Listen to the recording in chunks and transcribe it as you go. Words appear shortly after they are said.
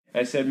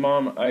I said,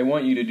 Mom, I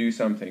want you to do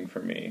something for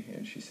me.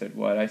 And she said,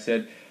 what? I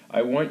said,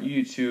 I want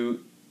you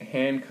to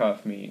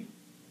handcuff me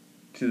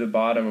to the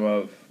bottom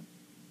of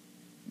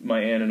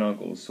my aunt and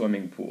uncle's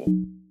swimming pool.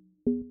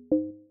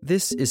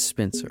 This is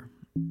Spencer.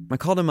 I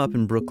called him up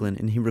in Brooklyn,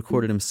 and he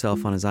recorded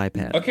himself on his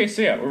iPad. Okay,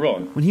 so yeah, we're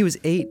rolling. When he was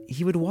 8,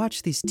 he would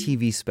watch these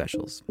TV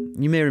specials.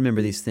 You may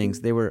remember these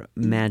things. They were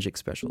magic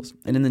specials.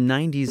 And in the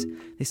 90s,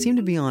 they seemed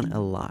to be on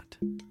a lot.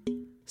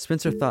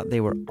 Spencer thought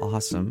they were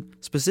awesome,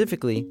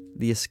 specifically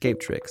the escape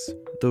tricks,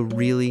 the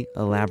really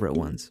elaborate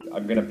ones.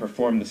 I'm going to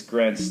perform this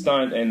grand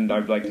stunt, and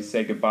I'd like to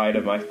say goodbye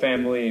to my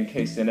family in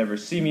case they never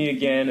see me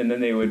again. And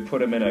then they would put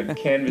them in a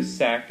canvas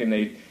sack, and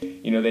they'd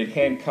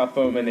handcuff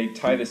them, and they'd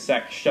tie the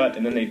sack shut,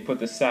 and then they'd put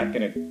the sack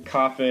in a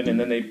coffin, and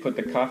then they'd put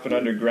the coffin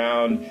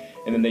underground,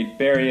 and then they'd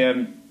bury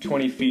him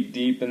 20 feet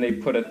deep, and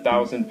they'd put a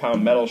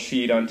 1,000-pound metal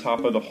sheet on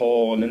top of the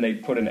hole, and then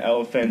they'd put an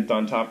elephant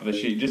on top of the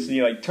sheet, just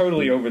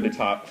totally over the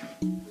top.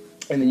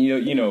 And then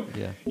you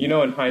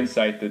know in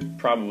hindsight that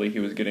probably he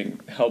was getting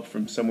help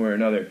from somewhere or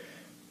another.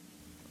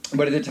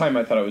 But at the time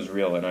I thought it was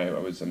real, and I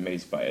was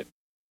amazed by it.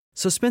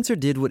 So Spencer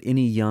did what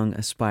any young,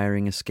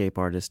 aspiring escape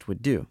artist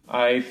would do.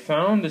 I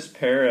found this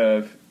pair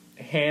of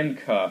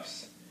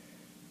handcuffs,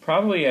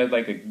 probably at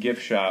like a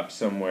gift shop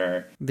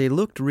somewhere. They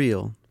looked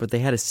real, but they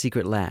had a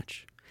secret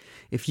latch.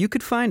 If you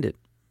could find it,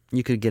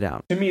 you could get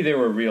out. To me, they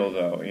were real,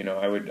 though.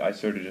 I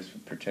sort of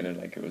just pretended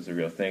like it was a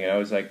real thing, and I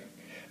was like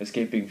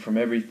escaping from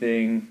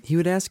everything. He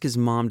would ask his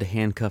mom to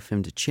handcuff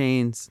him to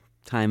chains,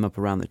 tie him up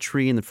around the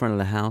tree in the front of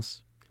the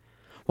house.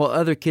 While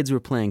other kids were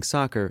playing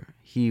soccer,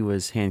 he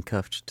was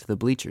handcuffed to the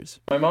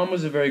bleachers. My mom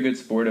was a very good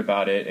sport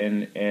about it,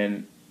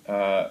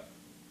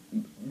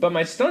 but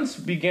my stunts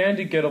began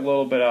to get a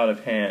little bit out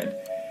of hand,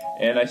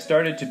 and I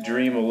started to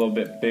dream a little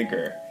bit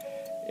bigger.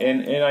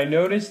 And I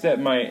noticed that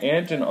my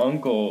aunt and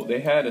uncle, they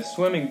had a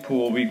swimming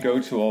pool we'd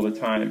go to all the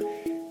time.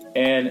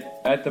 And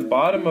at the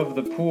bottom of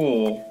the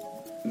pool,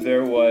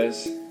 there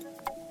was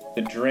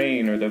the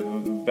drain or the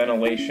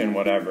ventilation,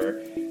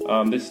 whatever.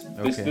 This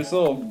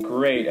little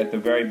grate at the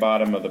very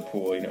bottom of the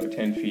pool,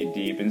 10 feet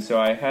deep. And so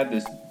I had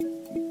this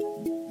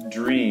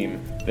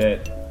dream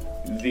that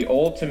the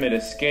ultimate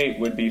escape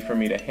would be for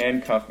me to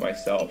handcuff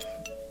myself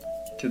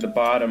to the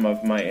bottom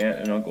of my aunt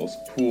and uncle's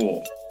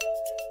pool.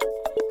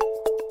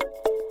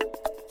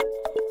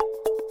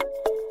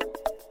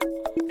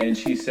 And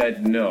she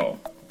said no.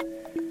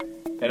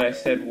 And I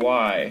said,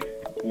 why?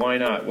 Why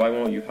not? Why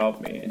won't you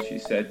help me? And she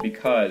said,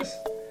 because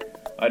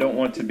I don't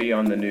want to be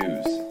on the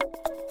news.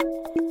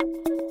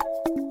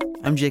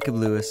 I'm Jacob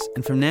Lewis,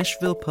 and from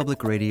Nashville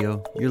Public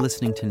Radio, you're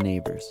listening to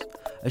Neighbors,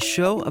 a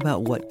show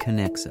about what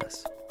connects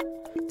us.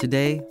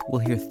 Today,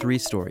 we'll hear 3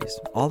 stories,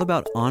 all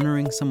about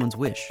honoring someone's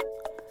wish.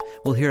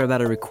 We'll hear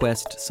about a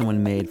request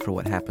someone made for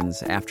what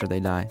happens after they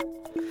die.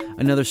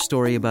 Another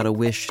story about a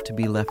wish to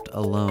be left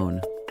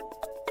alone.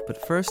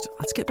 But first,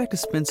 let's get back to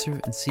Spencer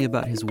and see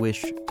about his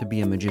wish to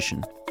be a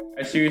magician.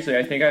 Seriously,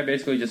 I think I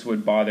basically just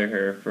would bother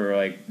her for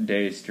like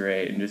days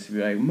straight and just be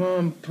like,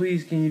 Mom,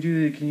 please, can you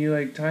do this? Can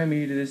you tie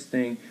me to this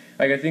thing?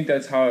 I think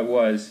that's how it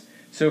was.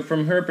 So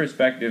from her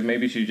perspective,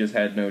 maybe she just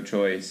had no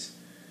choice.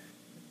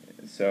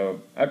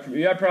 So I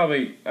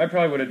probably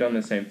would have done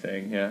the same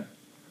thing. Yeah.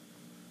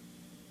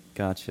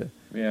 Gotcha.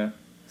 Yeah.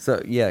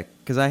 So yeah,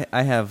 because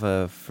I have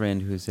a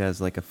friend who has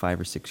like a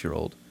 5 or 6 year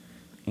old,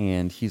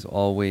 and he's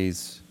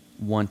always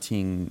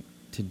wanting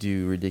to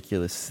do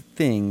ridiculous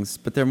things,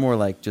 but they're more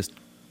like just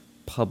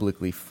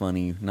publicly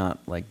funny, not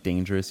like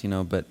dangerous,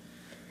 but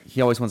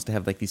he always wants to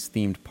have like these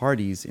themed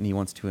parties, and he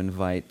wants to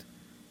invite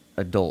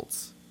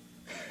adults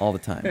all the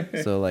time.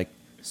 So like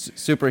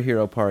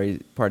superhero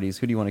parties,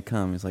 who do you want to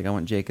come? He's like, I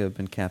want Jacob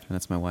and Catherine,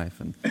 that's my wife,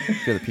 and a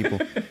few other people.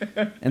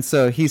 And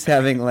so he's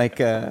having like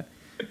a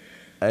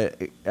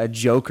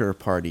Joker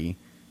party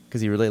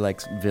because he really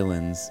likes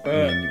villains,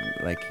 and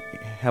like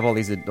have all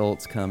these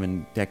adults come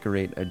and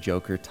decorate a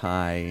Joker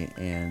tie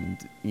and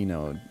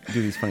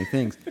do these funny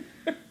things.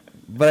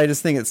 But I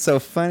just think it's so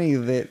funny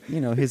that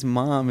his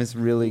mom is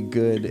really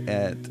good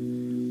at.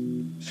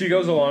 She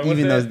goes along with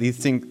it. Even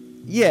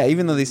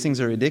though these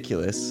things are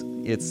ridiculous,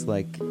 it's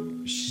like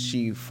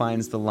she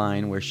finds the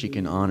line where she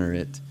can honor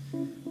it.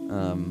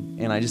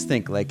 And I just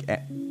think like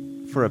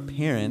for a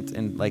parent,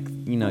 and like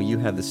you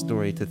have the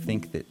story to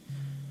think that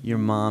your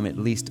mom at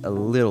least a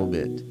little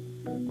bit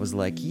was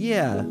like,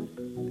 yeah,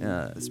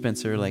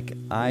 Spencer, like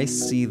I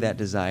see that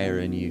desire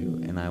in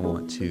you, and I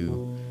want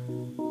to,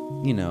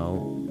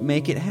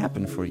 make it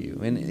happen for you,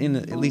 and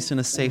at least in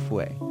a safe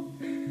way.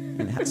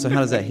 And so how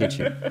does that hit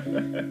you?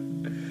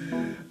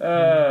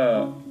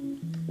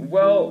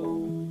 Well,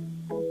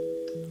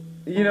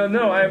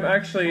 no, I've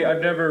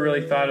never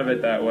really thought of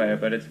it that way,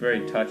 but it's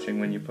very touching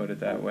when you put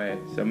it that way.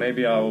 So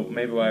maybe I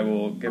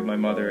will give my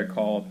mother a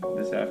call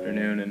this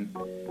afternoon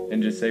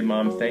and just say,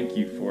 Mom, thank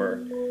you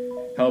for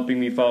helping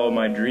me follow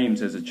my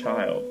dreams as a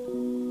child,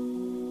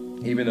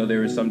 even though they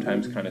were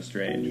sometimes kind of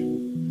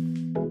strange.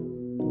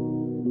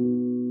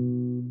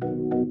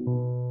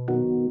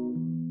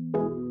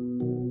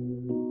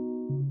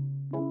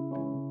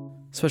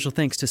 Special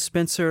thanks to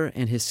Spencer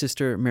and his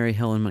sister, Mary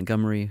Helen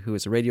Montgomery, who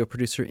is a radio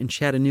producer in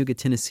Chattanooga,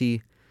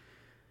 Tennessee.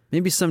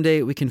 Maybe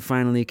someday we can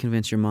finally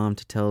convince your mom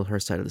to tell her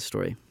side of the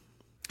story.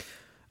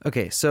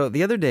 Okay, so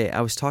the other day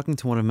I was talking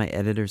to one of my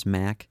editors,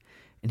 Mac,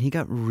 and he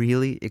got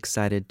really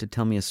excited to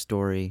tell me a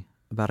story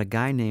about a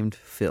guy named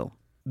Phil.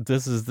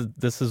 This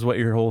is what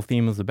your whole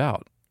theme is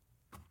about.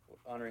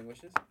 Honoring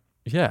wishes?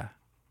 Yeah.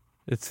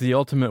 It's the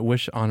ultimate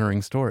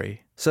wish-honoring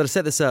story. So to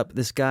set this up,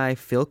 this guy,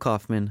 Phil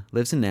Kaufman,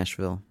 lives in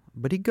Nashville,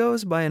 but he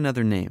goes by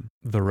another name.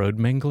 The Road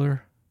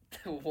Mangler?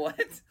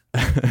 What?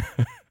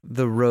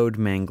 The Road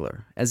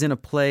Mangler, as in a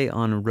play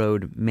on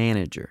Road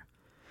Manager.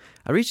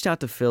 I reached out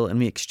to Phil and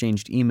we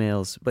exchanged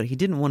emails, but he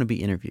didn't want to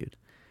be interviewed.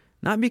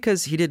 Not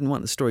because he didn't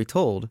want the story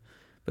told,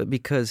 but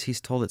because he's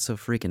told it so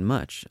freaking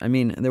much. I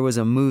mean, there was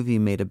a movie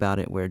made about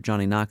it where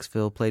Johnny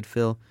Knoxville played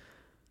Phil.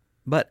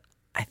 But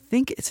I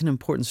think it's an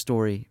important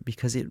story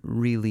because it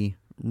really,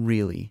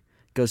 really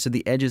goes to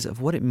the edges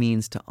of what it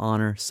means to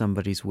honor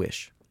somebody's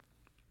wish.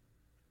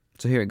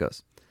 So here it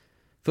goes.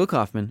 Phil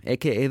Kaufman,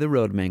 a.k.a. the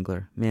Road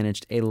Mangler,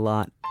 managed a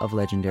lot of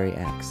legendary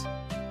acts.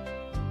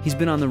 He's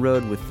been on the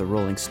road with the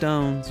Rolling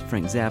Stones,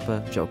 Frank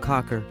Zappa, Joe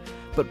Cocker,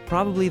 but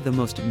probably the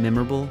most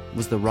memorable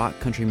was the rock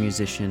country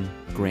musician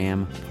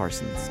Gram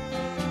Parsons.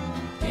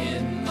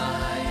 In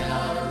my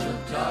hour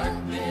of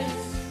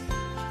darkness,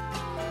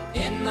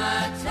 in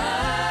my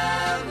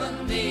time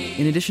of need.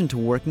 In addition to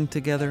working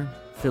together,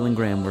 Phil and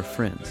Gram were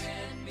friends.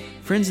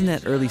 Friends in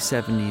that early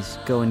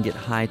 70s go and get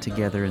high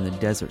together in the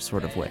desert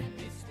sort of way.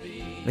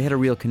 They had a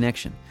real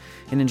connection,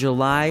 and in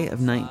July of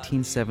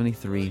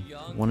 1973,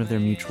 one of their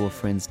mutual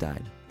friends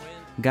died.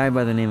 A guy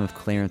by the name of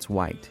Clarence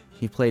White.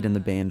 He played in the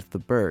band The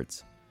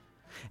Byrds.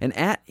 And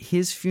at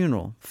his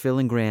funeral, Phil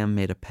and Gram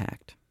made a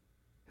pact.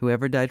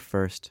 Whoever died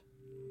first,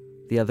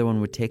 the other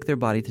one would take their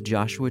body to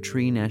Joshua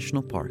Tree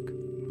National Park,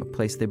 a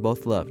place they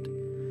both loved.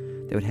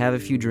 They would have a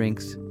few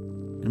drinks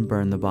and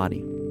burn the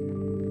body.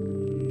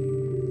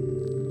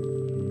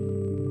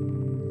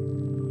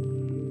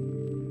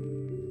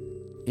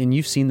 And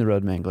you've seen the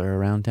Road Mangler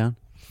around town?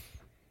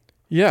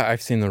 Yeah,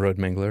 I've seen the Road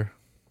Mangler.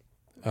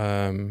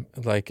 I've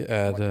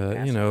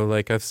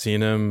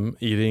seen him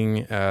eating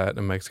at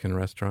a Mexican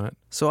restaurant.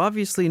 So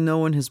obviously no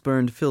one has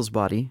burned Phil's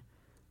body,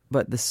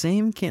 but the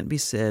same can't be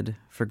said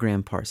for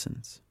Gram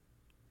Parsons.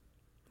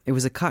 It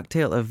was a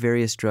cocktail of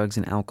various drugs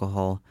and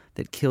alcohol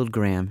that killed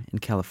Gram in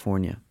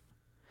California.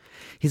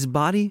 His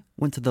body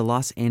went to the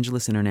Los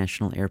Angeles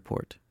International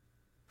Airport.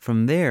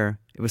 From there,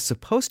 it was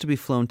supposed to be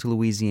flown to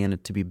Louisiana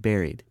to be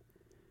buried.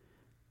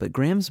 But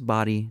Gram's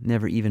body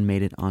never even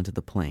made it onto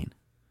the plane.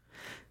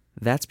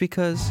 That's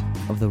because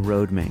of the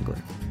Road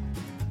Mangler.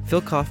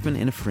 Phil Kaufman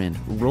and a friend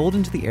rolled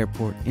into the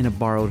airport in a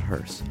borrowed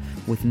hearse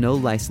with no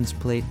license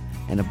plate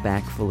and a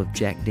back full of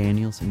Jack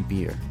Daniels and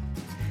beer.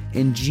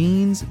 In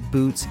jeans,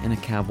 boots, and a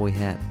cowboy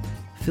hat,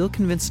 Phil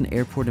convinced an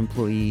airport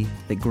employee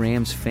that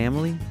Gram's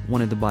family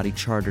wanted the body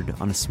chartered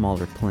on a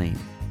smaller plane.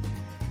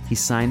 He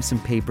signed some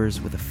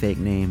papers with a fake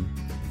name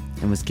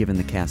and was given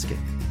the casket.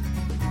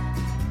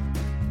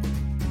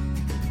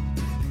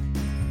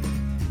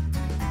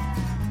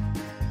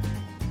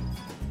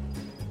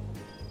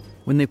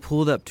 When they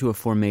pulled up to a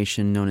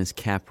formation known as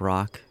Cap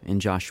Rock in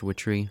Joshua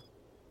Tree,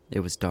 it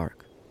was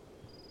dark.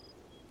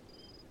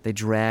 They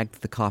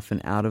dragged the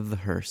coffin out of the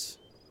hearse.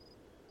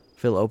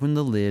 Phil opened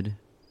the lid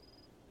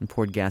and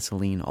poured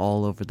gasoline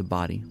all over the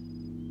body.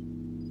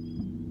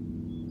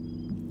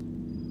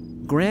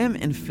 Gram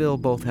and Phil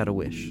both had a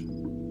wish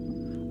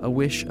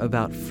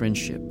about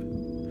friendship,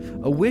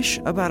 a wish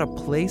about a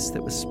place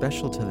that was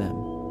special to them,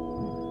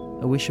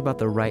 a wish about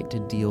the right to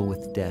deal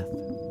with death.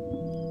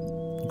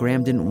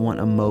 Gram didn't want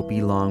a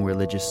mopey, long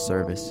religious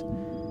service.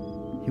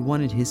 He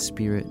wanted his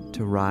spirit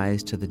to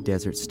rise to the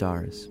desert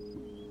stars.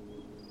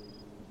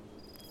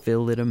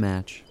 Phil lit a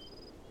match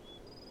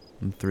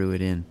and threw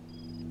it in.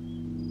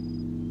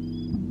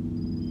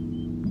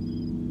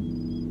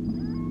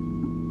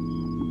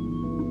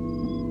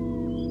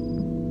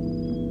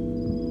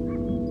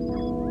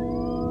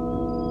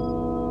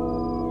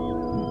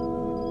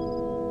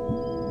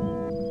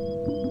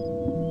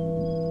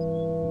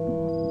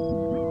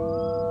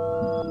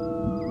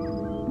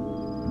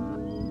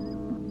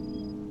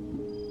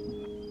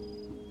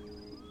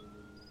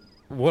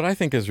 What I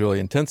think is really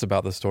intense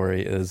about the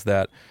story is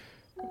that,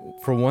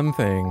 for one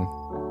thing,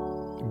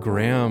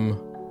 Gram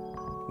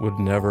would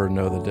never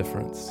know the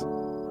difference.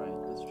 Right,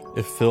 that's true.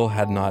 If Phil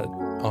had not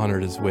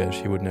honored his wish,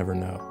 he would never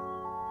know.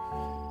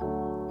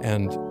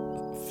 And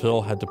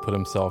Phil had to put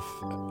himself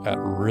at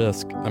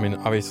risk. I mean,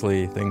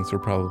 obviously, things were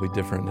probably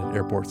different at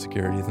airport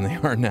security than they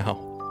are now.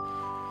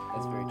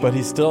 That's very true. But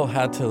he still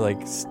had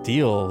to,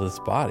 steal this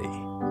body.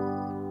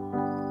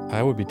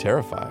 I would be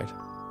terrified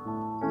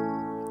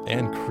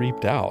and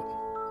creeped out.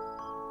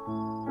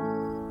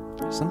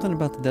 Something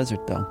about the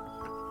desert, though.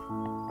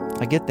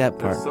 I get that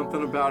part. There's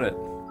something about it.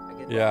 I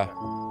get that. Yeah.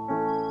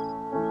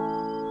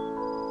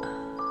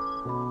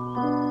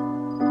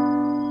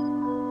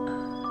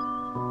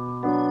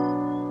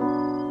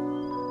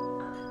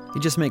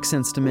 It just makes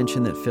sense to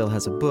mention that Phil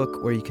has a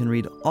book where you can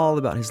read all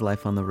about his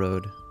life on the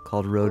road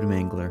called Road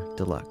Mangler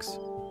Deluxe.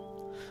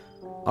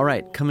 All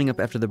right, coming up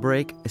after the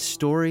break, a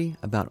story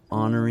about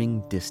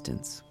honoring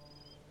distance.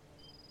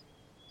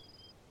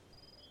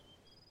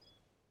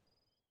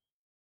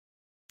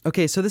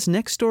 Okay, so this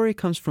next story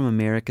comes from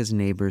America's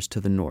neighbors to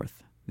the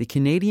north. The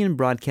Canadian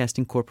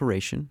Broadcasting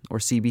Corporation, or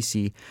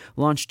CBC,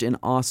 launched an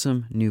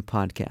awesome new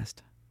podcast.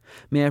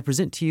 May I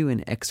present to you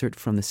an excerpt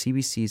from the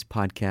CBC's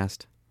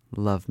podcast,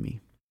 Love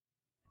Me.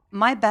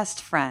 My best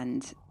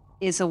friend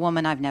is a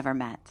woman I've never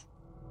met.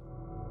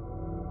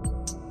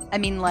 I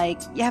mean, like,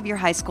 you have your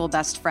high school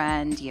best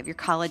friend, you have your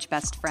college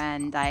best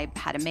friend. I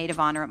had a maid of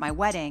honor at my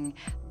wedding,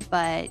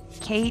 but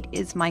Kate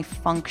is my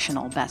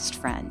functional best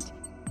friend.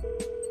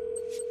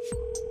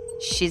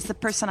 She's the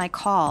person I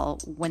call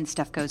when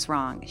stuff goes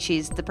wrong.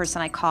 She's the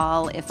person I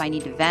call if I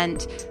need to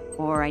vent,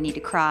 or I need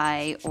to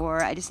cry,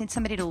 or I just need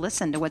somebody to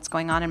listen to what's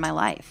going on in my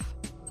life.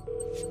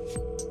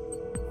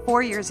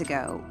 4 years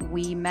ago,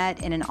 we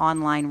met in an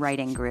online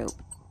writing group.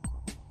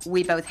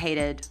 We both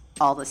hated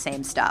all the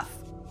same stuff.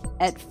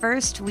 At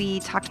first, we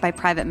talked by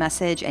private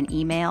message and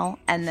email,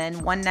 and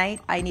then one night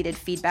I needed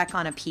feedback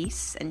on a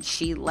piece, and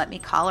she let me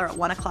call her at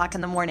 1 o'clock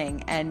in the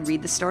morning and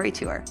read the story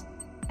to her.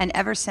 And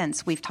ever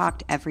since, we've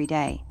talked every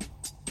day.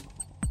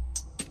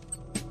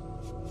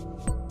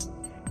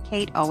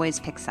 Kate always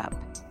picks up.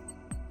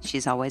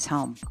 She's always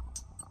home.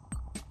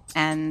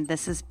 And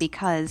this is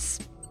because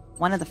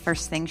one of the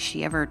first things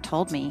she ever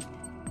told me,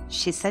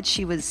 she said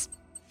she was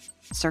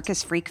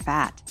circus freak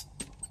fat.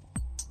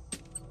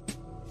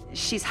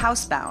 She's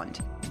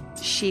housebound.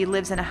 She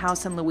lives in a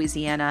house in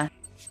Louisiana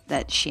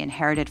that she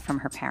inherited from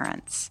her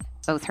parents.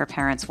 Both her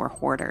parents were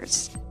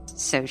hoarders,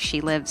 so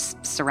she lives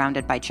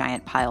surrounded by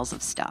giant piles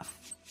of stuff.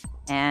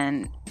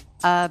 And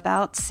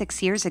about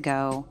 6 years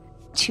ago,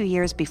 2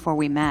 years before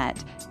we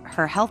met,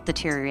 her health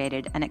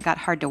deteriorated and it got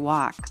hard to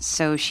walk,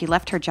 so she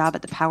left her job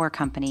at the power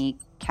company,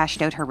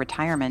 cashed out her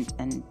retirement,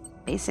 and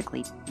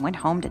basically went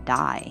home to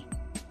die.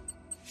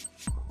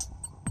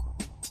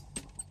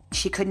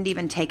 She couldn't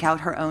even take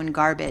out her own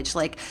garbage.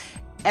 Like,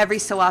 every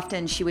so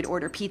often she would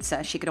order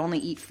pizza. She could only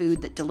eat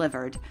food that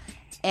delivered.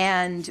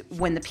 And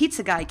when the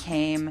pizza guy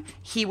came,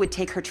 he would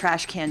take her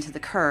trash can to the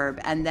curb.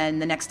 And then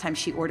the next time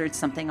she ordered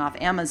something off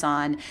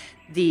Amazon,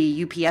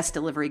 the UPS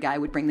delivery guy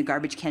would bring the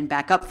garbage can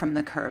back up from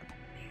the curb.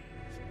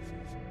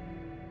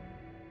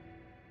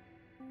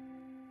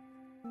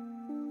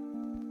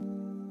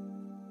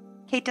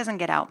 Kate doesn't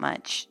get out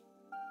much,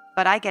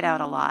 but I get out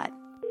a lot.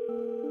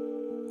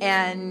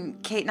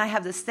 And Kate and I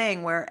have this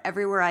thing where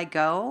everywhere I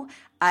go,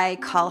 I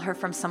call her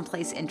from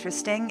someplace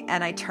interesting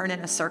and I turn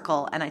in a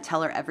circle and I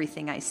tell her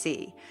everything I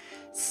see.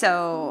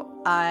 So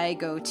I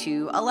go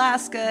to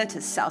Alaska, to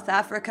South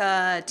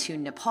Africa, to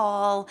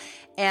Nepal,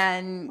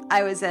 and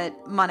I was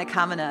at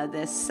Manokamana,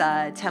 this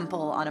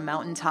temple on a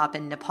mountaintop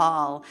in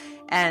Nepal,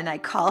 and I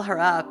call her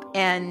up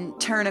and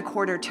turn a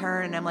quarter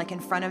turn, and I'm like, in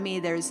front of me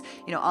there's,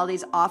 all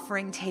these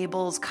offering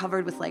tables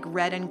covered with like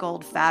red and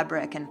gold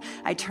fabric, and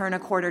I turn a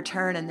quarter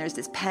turn and there's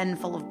this pen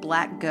full of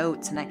black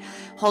goats, and I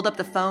hold up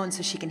the phone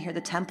so she can hear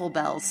the temple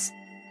bells.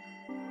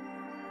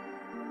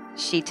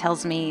 She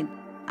tells me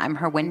I'm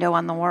her window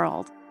on the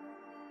world.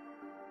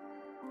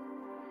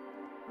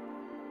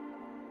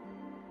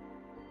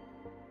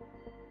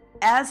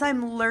 As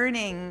I'm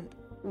learning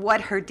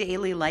what her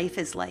daily life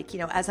is like,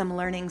 as I'm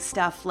learning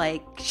stuff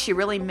like she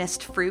really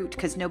missed fruit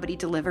because nobody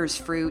delivers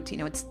fruit,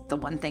 it's the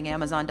one thing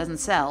Amazon doesn't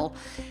sell,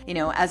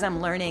 as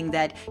I'm learning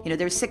that,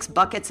 there's 6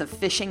 buckets of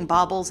fishing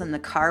baubles in the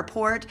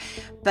carport,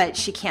 but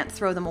she can't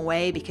throw them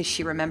away because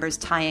she remembers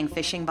tying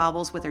fishing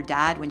baubles with her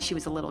dad when she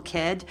was a little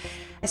kid.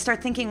 I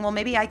start thinking, well,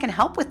 maybe I can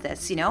help with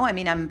this,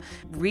 I'm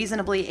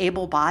reasonably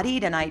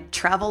able-bodied and I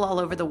travel all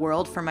over the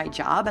world for my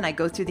job and I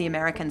go through the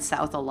American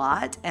South a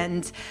lot,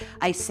 and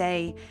I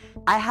say,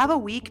 I have a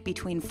week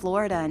between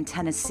Florida and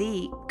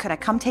Tennessee. Could I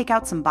come take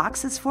out some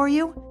boxes for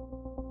you?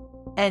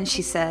 And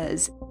she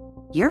says,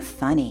 you're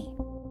funny.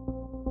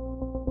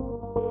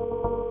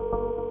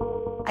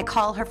 I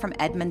call her from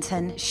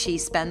Edmonton. She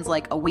spends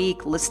like a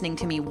week listening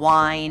to me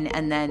whine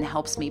and then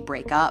helps me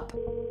break up.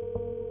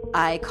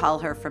 I call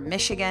her from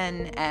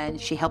Michigan and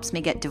she helps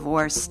me get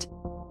divorced.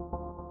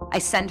 I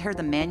send her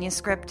the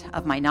manuscript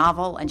of my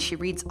novel and she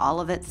reads all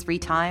of it 3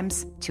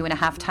 times,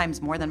 2.5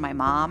 times more than my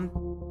mom.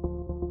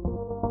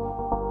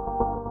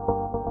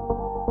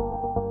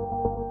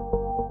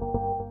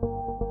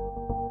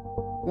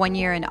 One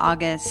year in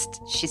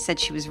August, she said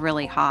she was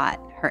really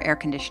hot. Her air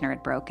conditioner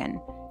had broken.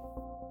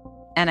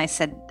 And I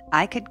said,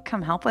 I could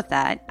come help with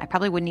that. I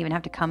probably wouldn't even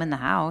have to come in the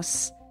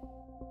house.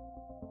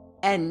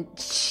 And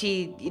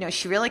she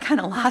really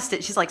kind of lost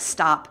it. She's like,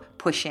 stop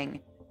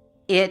pushing.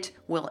 It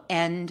will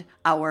end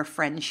our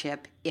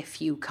friendship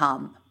if you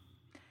come.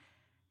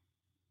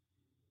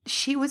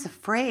 She was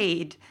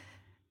afraid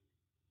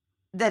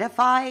that if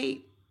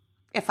I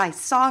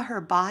saw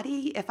her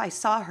body, if I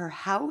saw her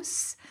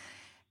house,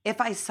 if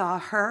I saw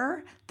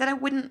her, that I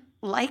wouldn't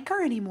like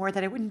her anymore,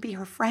 that I wouldn't be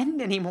her friend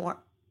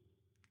anymore.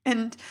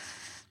 And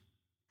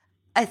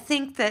I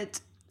think that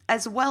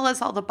as well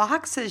as all the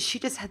boxes, she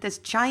just had this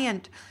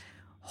giant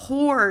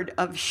hoard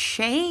of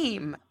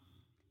shame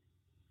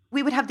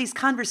we would have these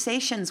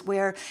conversations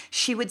where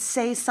she would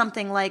say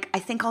something like, I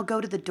think I'll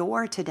go to the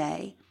door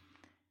today.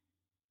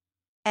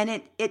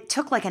 And it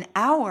took like an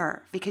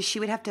hour because she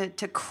would have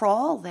to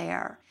crawl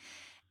there.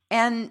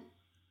 And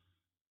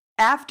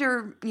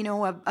after,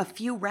 a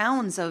few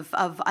rounds of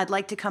I'd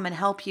like to come and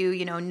help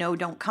you, no,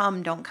 don't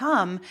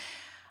come.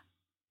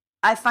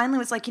 I finally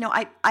was like,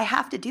 I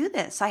have to do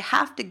this. I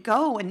have to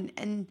go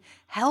and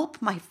help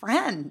my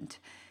friend.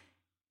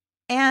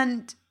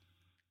 And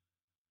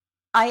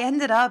I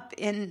ended up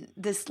in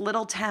this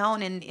little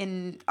town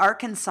in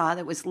Arkansas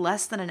that was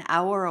less than an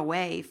hour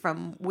away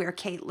from where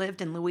Kate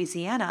lived in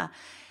Louisiana.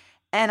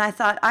 And I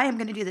thought, I am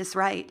going to do this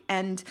right.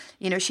 And,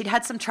 she'd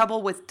had some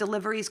trouble with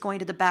deliveries going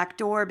to the back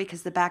door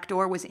because the back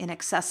door was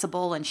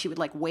inaccessible. And she would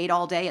wait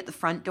all day at the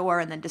front door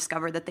and then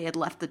discover that they had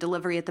left the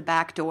delivery at the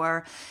back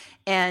door.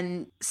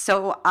 And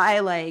so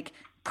I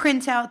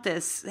print out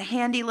this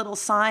handy little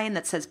sign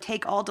that says,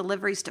 take all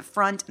deliveries to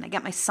front. And I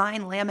get my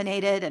sign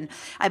laminated and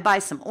I buy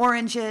some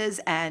oranges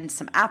and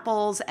some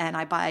apples and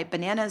I buy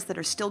bananas that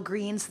are still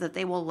green so that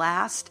they will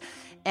last.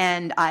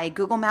 And I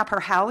Google map her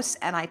house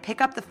and I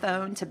pick up the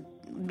phone to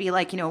be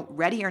like,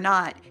 ready or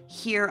not,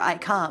 here I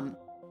come.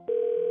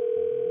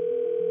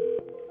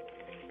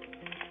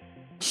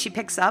 She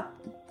picks up.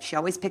 She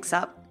always picks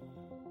up.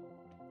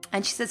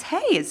 And she says,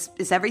 hey,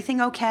 is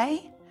everything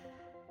okay?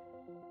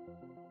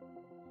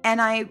 And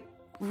I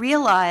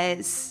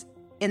realize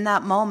in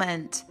that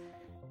moment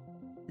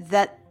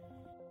that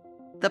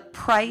the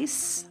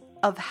price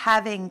of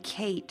having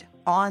Kate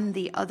on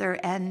the other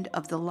end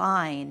of the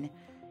line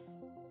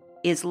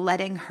is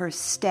letting her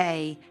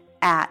stay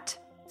at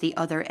the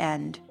other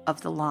end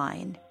of the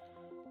line.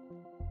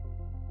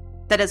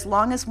 That as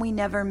long as we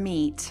never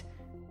meet,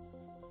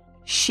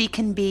 she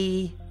can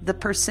be the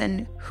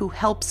person who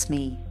helps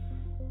me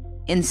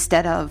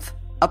instead of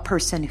a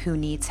person who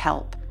needs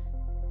help.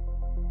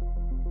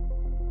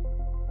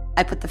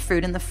 I put the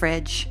fruit in the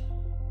fridge.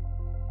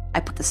 I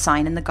put the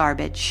sign in the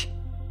garbage.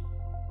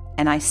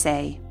 And I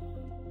say,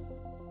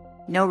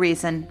 no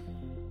reason,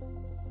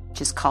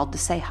 just called to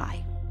say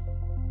hi.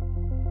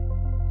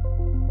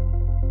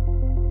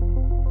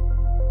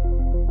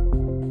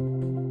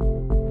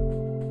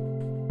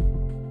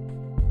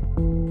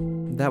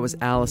 That was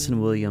Allison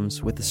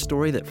Williams with a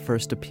story that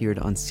first appeared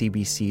on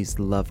CBC's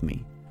Love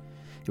Me.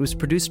 It was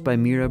produced by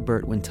Mira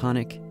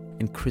Burt-Wintonic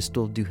and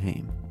Crystal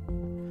Duhame.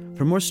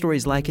 For more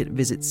stories like it,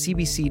 visit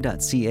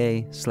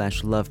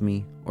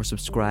cbc.ca/loveme or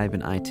subscribe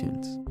in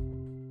iTunes.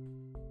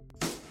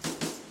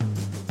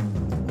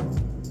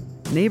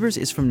 Neighbors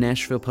is from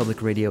Nashville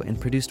Public Radio and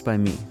produced by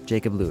me,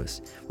 Jacob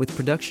Lewis, with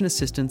production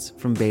assistance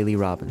from Bailey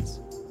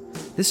Robbins.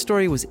 This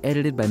story was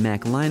edited by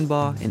Mac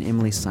Linebaugh and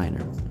Emily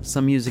Seiner.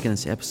 Some music in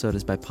this episode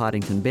is by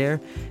Poddington Bear,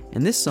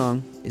 and this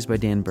song is by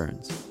Dan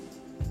Burns.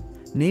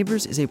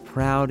 Neighbors is a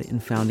proud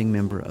and founding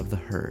member of The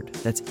Herd.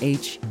 That's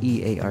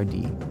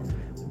HEARD.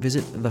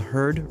 Visit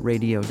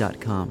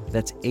theherdradio.com.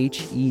 That's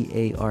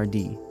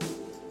HEARD.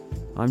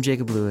 I'm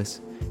Jacob Lewis,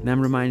 and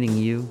I'm reminding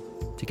you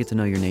to get to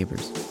know your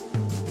neighbors.